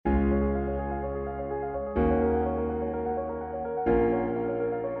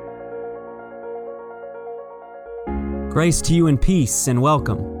Grace to you and peace and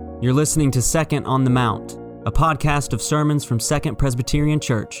welcome. You're listening to Second on the Mount, a podcast of sermons from Second Presbyterian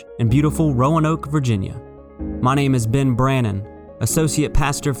Church in beautiful Roanoke, Virginia. My name is Ben Brannon, Associate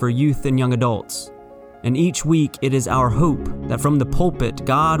Pastor for Youth and Young Adults. And each week it is our hope that from the pulpit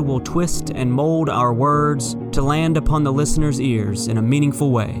God will twist and mold our words to land upon the listener's ears in a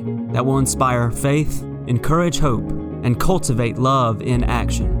meaningful way that will inspire faith, encourage hope, and cultivate love in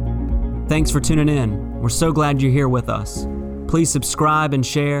action. Thanks for tuning in. We're so glad you're here with us. Please subscribe and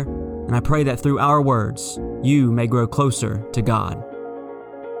share, and I pray that through our words, you may grow closer to God.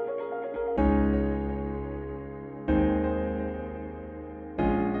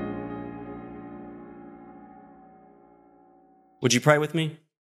 Would you pray with me?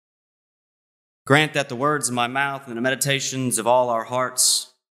 Grant that the words of my mouth and the meditations of all our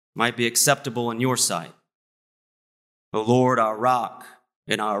hearts might be acceptable in your sight. O Lord, our rock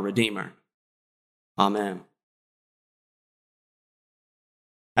and our Redeemer. Amen.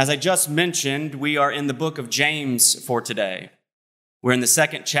 As I just mentioned, we are in the book of James for today. We're in the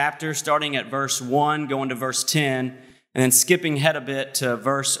second chapter, starting at verse 1, going to verse 10, and then skipping ahead a bit to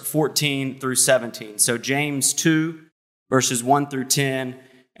verse 14 through 17. So James 2, verses 1 through 10,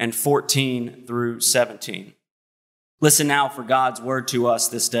 and 14 through 17. Listen now for God's word to us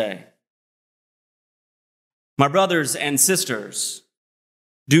this day. My brothers and sisters,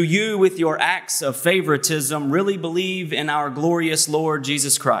 do you, with your acts of favoritism, really believe in our glorious Lord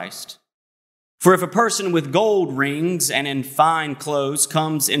Jesus Christ? For if a person with gold rings and in fine clothes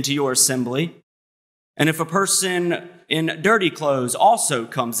comes into your assembly, and if a person in dirty clothes also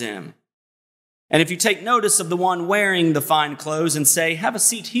comes in, and if you take notice of the one wearing the fine clothes and say, "Have a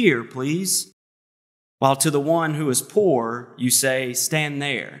seat here, please," while to the one who is poor you say, "Stand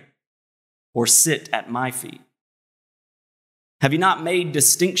there," or "Sit at my feet," have you not made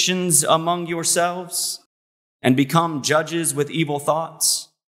distinctions among yourselves and become judges with evil thoughts?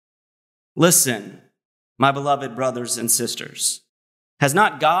 Listen, my beloved brothers and sisters. Has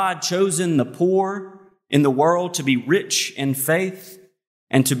not God chosen the poor in the world to be rich in faith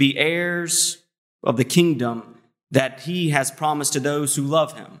and to be heirs of the kingdom that he has promised to those who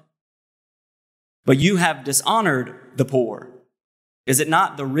love him? But you have dishonored the poor. Is it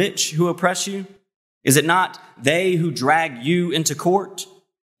not the rich who oppress you? Is it not they who drag you into court?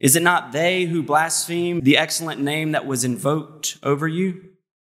 Is it not they who blaspheme the excellent name that was invoked over you?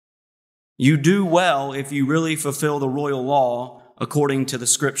 You do well if you really fulfill the royal law according to the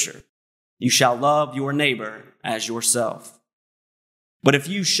scripture. You shall love your neighbor as yourself. But if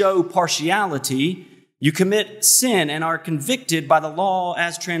you show partiality, you commit sin and are convicted by the law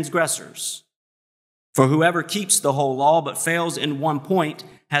as transgressors. For whoever keeps the whole law but fails in one point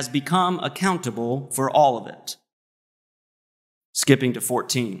has become accountable for all of it. Skipping to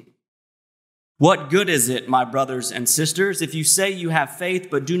 14. What good is it, my brothers and sisters, if you say you have faith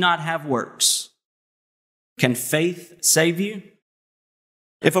but do not have works? Can faith save you?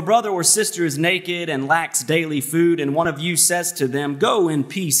 If a brother or sister is naked and lacks daily food, and one of you says to them, "Go in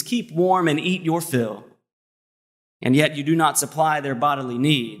peace, keep warm and eat your fill," and yet you do not supply their bodily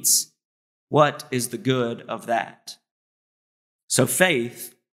needs, what is the good of that? So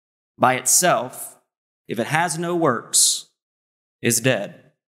faith, by itself, if it has no works, is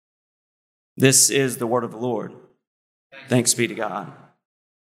dead. This is the word of the Lord. Thanks be to God.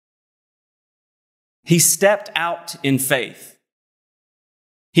 He stepped out in faith.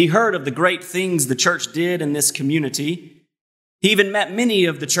 He heard of the great things the church did in this community. He even met many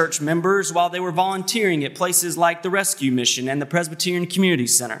of the church members while they were volunteering at places like the Rescue Mission and the Presbyterian Community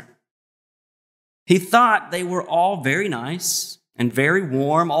Center. He thought they were all very nice and very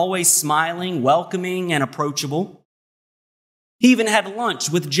warm, always smiling, welcoming, and approachable. He even had lunch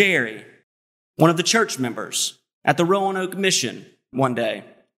with Jerry, one of the church members, at the Roanoke Mission one day.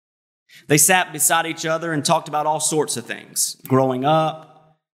 They sat beside each other and talked about all sorts of things: growing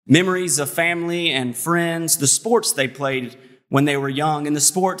up, memories of family and friends, the sports they played when they were young, and the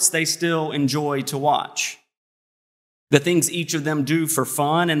sports they still enjoy to watch, the things each of them do for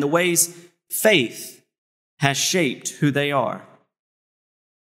fun, and the ways faith has shaped who they are.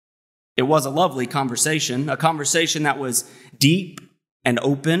 It was a lovely conversation, a conversation that was deep and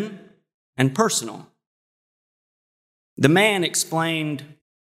open and personal. The man explained,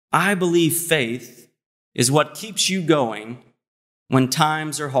 "I believe faith is what keeps you going when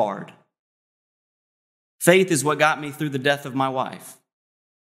times are hard. Faith is what got me through the death of my wife."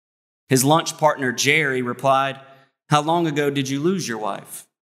 His lunch partner, Jerry, replied, "How long ago did you lose your wife?"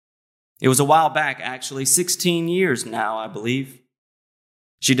 "It was a while back, actually, 16 years now, I believe.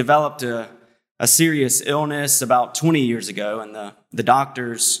 She developed a serious illness about 20 years ago, and the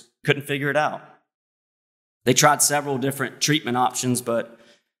doctors couldn't figure it out." They tried several different treatment options, but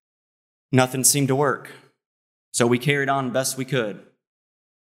nothing seemed to work. So we carried on best we could.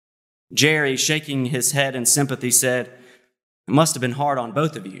 Jerry, shaking his head in sympathy, said, "It must have been hard on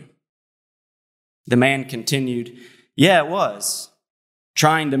both of you." The man continued, "Yeah, it was.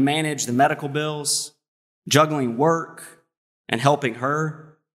 Trying to manage the medical bills, juggling work, and helping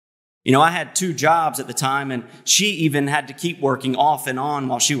her. I had 2 jobs at the time, and she even had to keep working off and on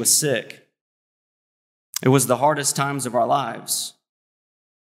while she was sick. It was the hardest times of our lives.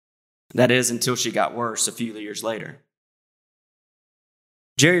 That is, until she got worse a few years later."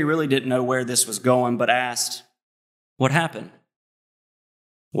 Jerry really didn't know where this was going, but asked, "What happened?"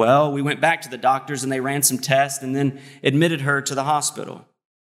 "Well, we went back to the doctors and they ran some tests and then admitted her to the hospital.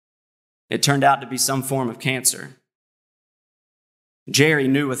 It turned out to be some form of cancer." Jerry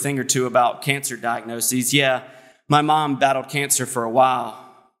knew a thing or two about cancer diagnoses. "Yeah, my mom battled cancer for a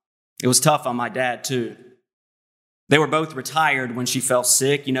while. It was tough on my dad, too. They were both retired when she fell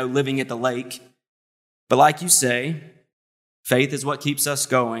sick, living at the lake. But like you say, faith is what keeps us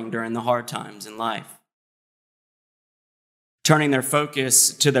going during the hard times in life." Turning their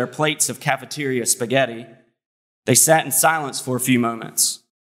focus to their plates of cafeteria spaghetti, they sat in silence for a few moments.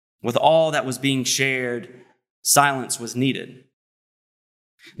 With all that was being shared, silence was needed.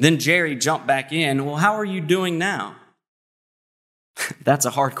 Then Jerry jumped back in. "Well, how are you doing now?" "That's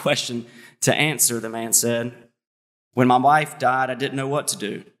a hard question to answer," the man said. "When my wife died, I didn't know what to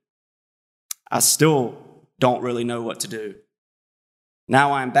do. I still don't really know what to do.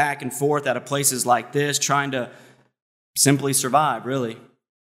 Now I'm back and forth out of places like this, trying to simply survive, really."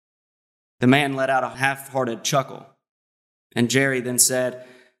 The man let out a half-hearted chuckle, and Jerry then said,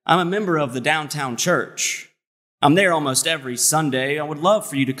 "I'm a member of the downtown church. I'm there almost every Sunday. I would love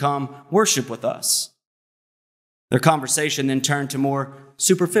for you to come worship with us." Their conversation then turned to more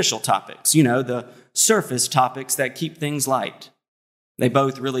superficial topics, the surface topics that keep things light. They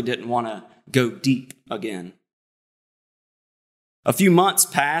both really didn't want to go deep again. A few months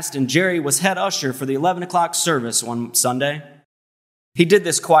passed, and Jerry was head usher for the 11 o'clock service one Sunday. He did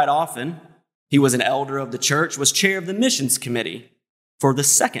this quite often. He was an elder of the church, was chair of the missions committee for the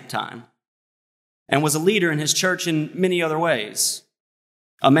 2nd time, and was a leader in his church in many other ways.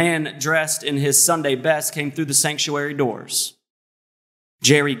 A man dressed in his Sunday best came through the sanctuary doors.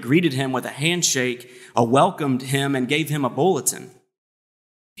 Jerry greeted him with a handshake, welcomed him, and gave him a bulletin.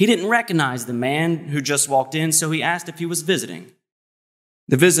 He didn't recognize the man who just walked in, so he asked if he was visiting.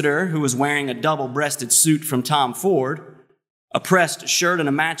 The visitor, who was wearing a double-breasted suit from Tom Ford, a pressed shirt, and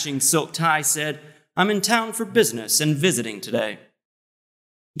a matching silk tie, said, "I'm in town for business and visiting today."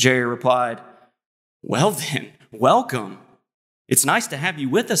 Jerry replied, "Well then, welcome. It's nice to have you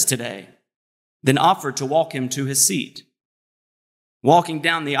with us today," then offered to walk him to his seat. Walking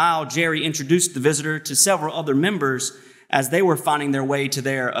down the aisle, Jerry introduced the visitor to several other members as they were finding their way to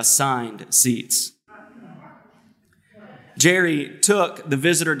their assigned seats. Jerry took the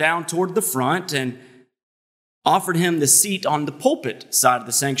visitor down toward the front and offered him the seat on the pulpit side of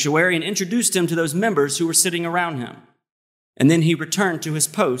the sanctuary and introduced him to those members who were sitting around him. And then he returned to his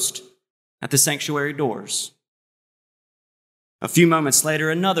post at the sanctuary doors. A few moments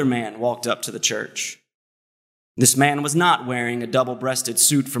later, another man walked up to the church. This man was not wearing a double-breasted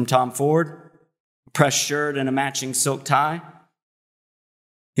suit from Tom Ford, a pressed shirt, and a matching silk tie.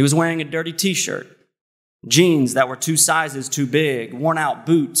 He was wearing a dirty t-shirt, jeans that were 2 sizes too big, worn-out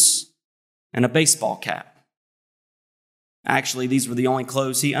boots, and a baseball cap. Actually, these were the only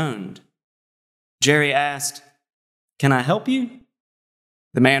clothes he owned. Jerry asked, "Can I help you?"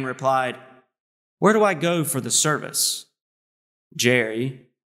 The man replied, "Where do I go for the service?" Jerry,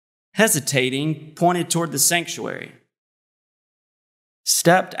 hesitating, pointed toward the sanctuary.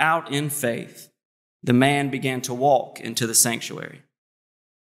 Stepped out in faith, the man began to walk into the sanctuary.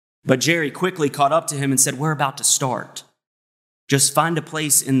 But Jerry quickly caught up to him and said, "We're about to start. Just find a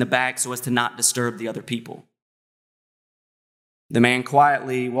place in the back so as to not disturb the other people." The man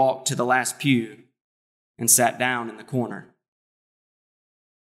quietly walked to the last pew and sat down in the corner.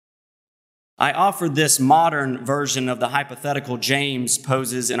 I offered this modern version of the hypothetical James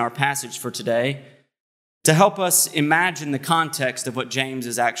poses in our passage for today to help us imagine the context of what James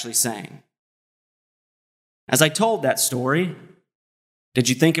is actually saying. As I told that story, did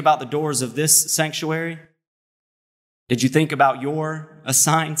you think about the doors of this sanctuary? Did you think about your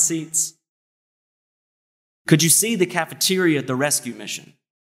assigned seats? Could you see the cafeteria at the rescue mission?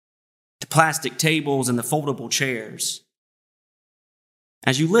 The plastic tables and the foldable chairs?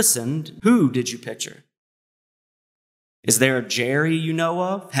 As you listened, who did you picture? Is there a Jerry you know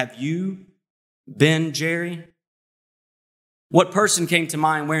of? Have you been Jerry? What person came to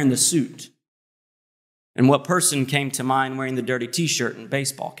mind wearing the suit? And what person came to mind wearing the dirty t-shirt and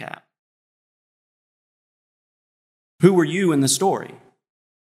baseball cap? Who were you in the story?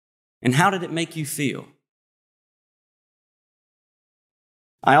 And how did it make you feel?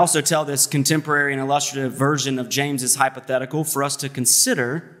 I also tell this contemporary and illustrative version of James's hypothetical for us to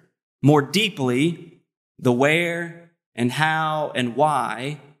consider more deeply the where and how and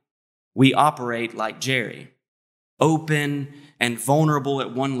why we operate like Jerry, open and vulnerable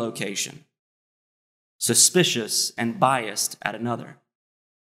at one location, suspicious and biased at another.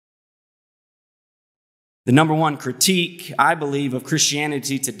 The number one critique, I believe, of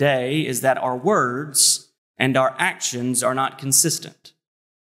Christianity today is that our words and our actions are not consistent.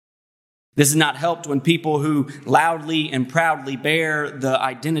 This is not helped when people who loudly and proudly bear the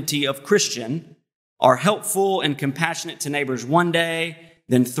identity of Christian are helpful and compassionate to neighbors one day,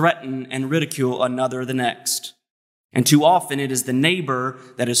 then threaten and ridicule another the next. And too often it is the neighbor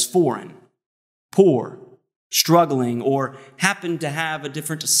that is foreign, poor, struggling, or happen to have a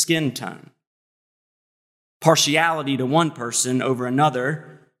different skin tone. Partiality to one person over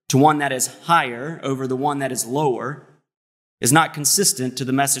another, to one that is higher over the one that is lower, is not consistent to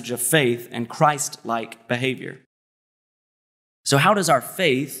the message of faith and Christ-like behavior. So how does our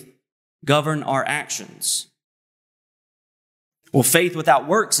faith govern our actions? Well, faith without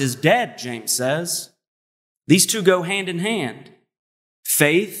works is dead, James says. These two go hand in hand.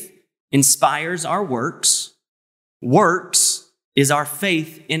 Faith inspires our works. Works is our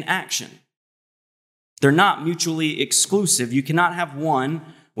faith in action. They're not mutually exclusive. You cannot have one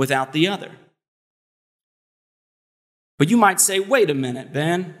without the other. But you might say, wait a minute,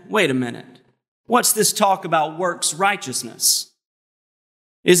 Ben, wait a minute. What's this talk about works righteousness?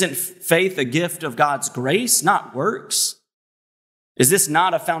 Isn't faith a gift of God's grace, not works? Is this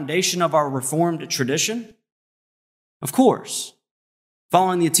not a foundation of our Reformed tradition? Of course.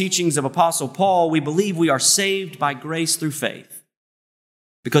 Following the teachings of Apostle Paul, we believe we are saved by grace through faith,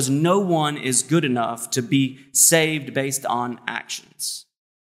 because no one is good enough to be saved based on actions.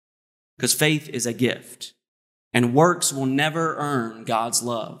 Because faith is a gift, and works will never earn God's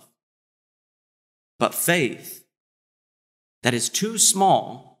love. But faith that is too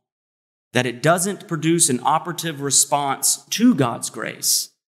small, that it doesn't produce an operative response to God's grace,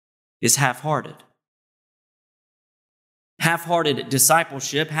 is half-hearted. Half-hearted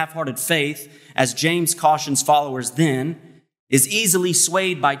discipleship, half-hearted faith, as James cautions followers then, is easily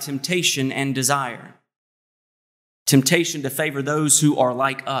swayed by temptation and desire. Temptation to favor those who are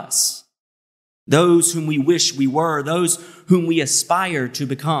like us, those whom we wish we were, those whom we aspire to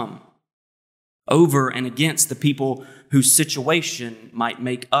become, over and against the people whose situation might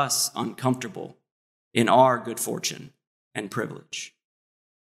make us uncomfortable in our good fortune and privilege.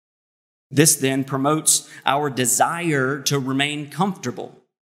 This then promotes our desire to remain comfortable,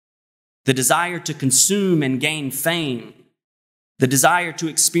 the desire to consume and gain fame, the desire to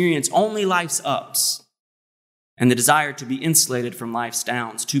experience only life's ups, and the desire to be insulated from life's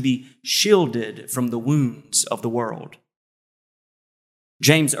downs, to be shielded from the wounds of the world.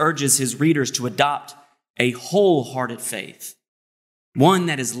 James urges his readers to adopt a wholehearted faith, one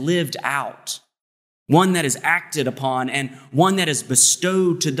that is lived out, one that is acted upon, and one that is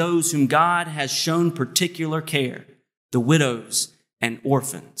bestowed to those whom God has shown particular care, the widows and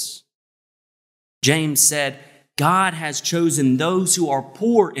orphans. James said, God has chosen those who are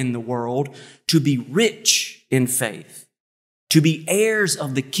poor in the world to be rich in faith, to be heirs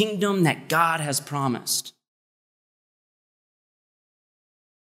of the kingdom that God has promised.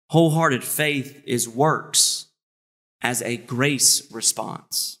 Wholehearted faith is works as a grace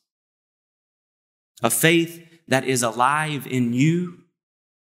response. A faith that is alive in you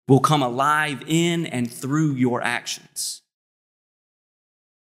will come alive in and through your actions.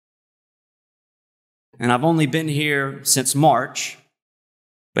 And I've only been here since March,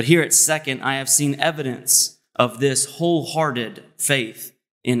 but here at Second, I have seen evidence of this wholehearted faith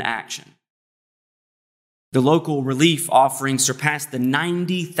in action. The local relief offering surpassed the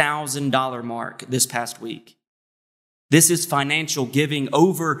 $90,000 mark this past week. This is financial giving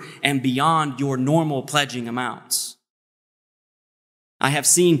over and beyond your normal pledging amounts. I have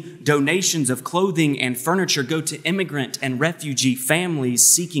seen donations of clothing and furniture go to immigrant and refugee families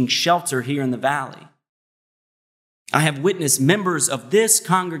seeking shelter here in the valley. I have witnessed members of this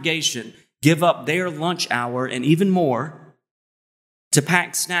congregation give up their lunch hour and even more to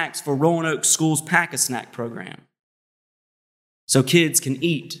pack snacks for Roanoke School's Pack-A-Snack program, so kids can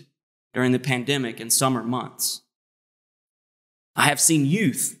eat during the pandemic and summer months. I have seen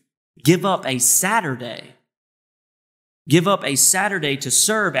youth give up a Saturday to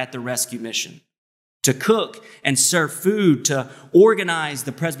serve at the rescue mission to cook and serve food, to organize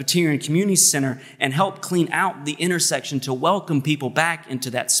the Presbyterian Community Center and help clean out the intersection to welcome people back into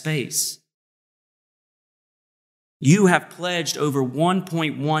that space. You have pledged over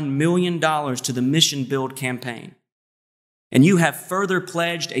 $1.1 million to the Mission Build campaign. And you have further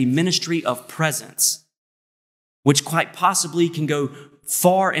pledged a ministry of presence, which quite possibly can go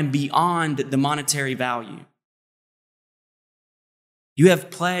far and beyond the monetary value. You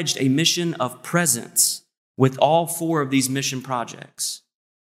have pledged a mission of presence with all 4 of these mission projects.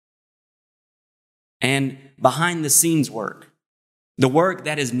 And behind the scenes work, the work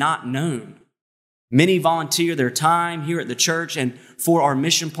that is not known. Many volunteer their time here at the church and for our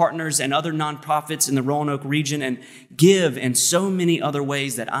mission partners and other nonprofits in the Roanoke region and give in so many other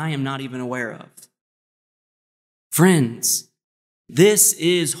ways that I am not even aware of. Friends, this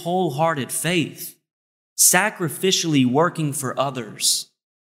is wholehearted faith, sacrificially working for others.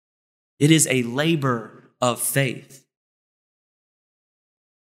 It is a labor of faith.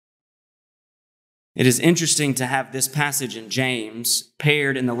 It is interesting to have this passage in James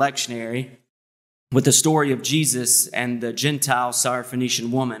paired in the lectionary with the story of Jesus and the Gentile Syrophoenician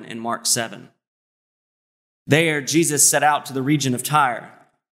woman in Mark 7. There, Jesus set out to the region of Tyre.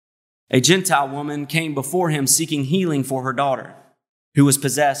 A Gentile woman came before him seeking healing for her daughter, who was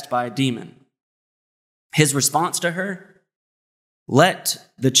possessed by a demon. His response to her, "Let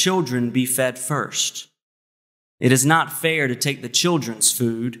the children be fed first. It is not fair to take the children's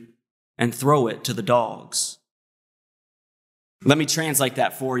food and throw it to the dogs." Let me translate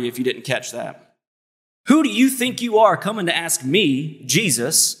that for you if you didn't catch that. Who do you think you are coming to ask me,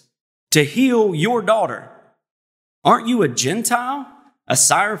 Jesus, to heal your daughter? Aren't you a Gentile, a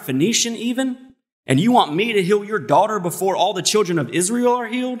Syrophoenician even? And you want me to heal your daughter before all the children of Israel are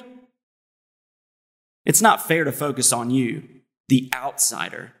healed? It's not fair to focus on you, the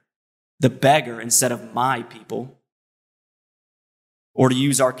outsider, the beggar, instead of my people. Or to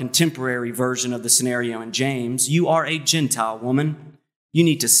use our contemporary version of the scenario in James, you are a Gentile woman. You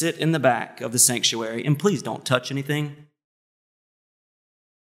need to sit in the back of the sanctuary and please don't touch anything.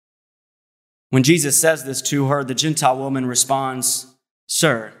 When Jesus says this to her, the Gentile woman responds,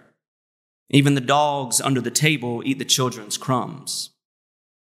 "Sir, even the dogs under the table eat the children's crumbs."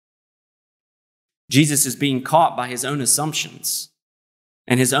 Jesus is being caught by his own assumptions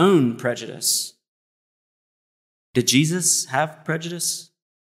and his own prejudice. Did Jesus have prejudice?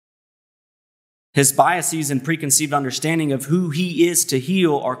 His biases and preconceived understanding of who he is to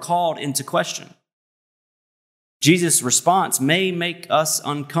heal are called into question. Jesus' response may make us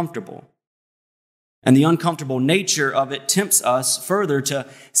uncomfortable, and the uncomfortable nature of it tempts us further to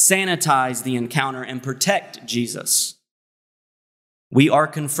sanitize the encounter and protect Jesus. We are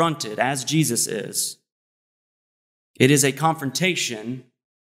confronted, as Jesus is. It is a confrontation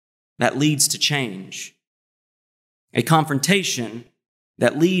that leads to change. A confrontation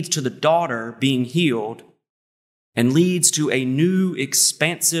that leads to the daughter being healed and leads to a new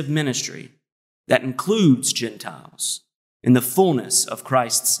expansive ministry that includes Gentiles in the fullness of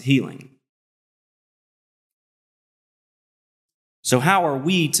Christ's healing. So how are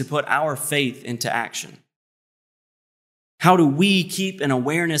we to put our faith into action? How do we keep an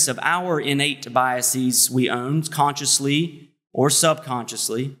awareness of our innate biases we own, consciously or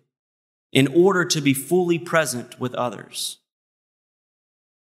subconsciously, in order to be fully present with others?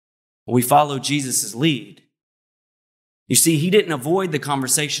 We follow Jesus' lead. You see, he didn't avoid the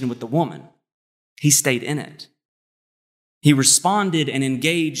conversation with the woman. He stayed in it. He responded and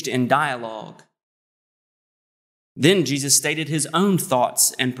engaged in dialogue. Then Jesus stated his own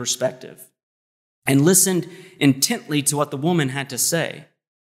thoughts and perspective and listened intently to what the woman had to say.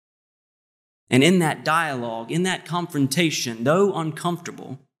 And in that dialogue, in that confrontation, though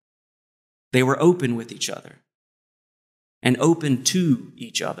uncomfortable, they were open with each other and open to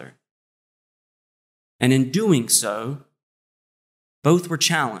each other. And in doing so, both were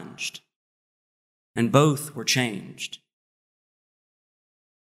challenged and both were changed.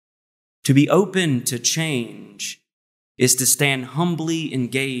 To be open to change is to stand humbly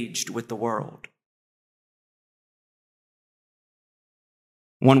engaged with the world.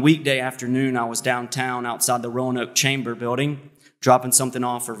 One weekday afternoon, I was downtown outside the Roanoke Chamber building, dropping something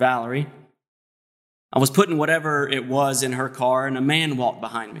off for Valerie. I was putting whatever it was in her car, and a man walked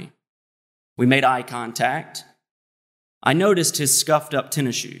behind me. We made eye contact. I noticed his scuffed up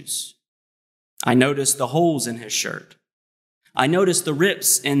tennis shoes. I noticed the holes in his shirt. I noticed the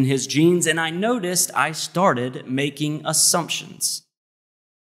rips in his jeans, and I started making assumptions.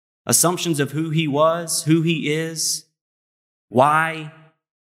 Assumptions of who he was, who he is, why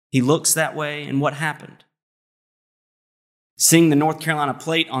he looks that way, and what happened. Seeing the North Carolina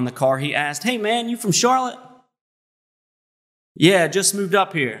plate on the car, he asked, "Hey man, you from Charlotte?" "Yeah, just moved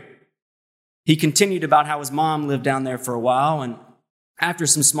up here." He continued about how his mom lived down there for a while, and after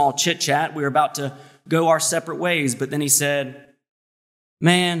some small chit-chat, we were about to go our separate ways, but then he said,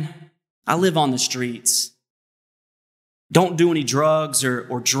 "Man, I live on the streets. Don't do any drugs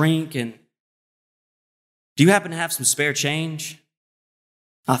or drink, and do you happen to have some spare change?"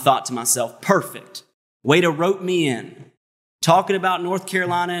 I thought to myself, perfect. Way to rope me in. Talking about North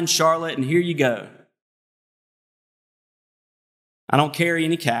Carolina and Charlotte, and here you go. I don't carry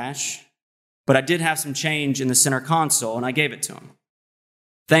any cash, but I did have some change in the center console, and I gave it to him.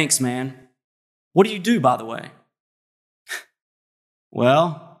 "Thanks, man. What do you do, by the way?"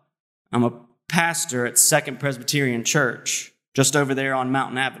 "Well, I'm a pastor at Second Presbyterian Church, just over there on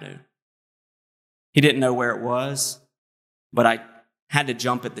Mountain Avenue." He didn't know where it was, but I had to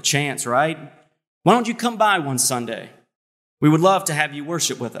jump at the chance, right? "Why don't you come by one Sunday? We would love to have you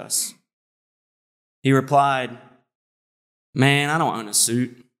worship with us." He replied, "Man, I don't own a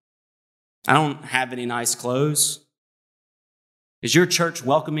suit. I don't have any nice clothes. Is your church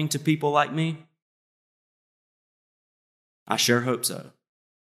welcoming to people like me?" I sure hope so.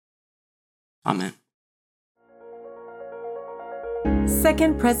 Amen.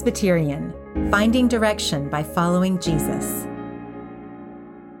 Second Presbyterian, finding direction by following Jesus.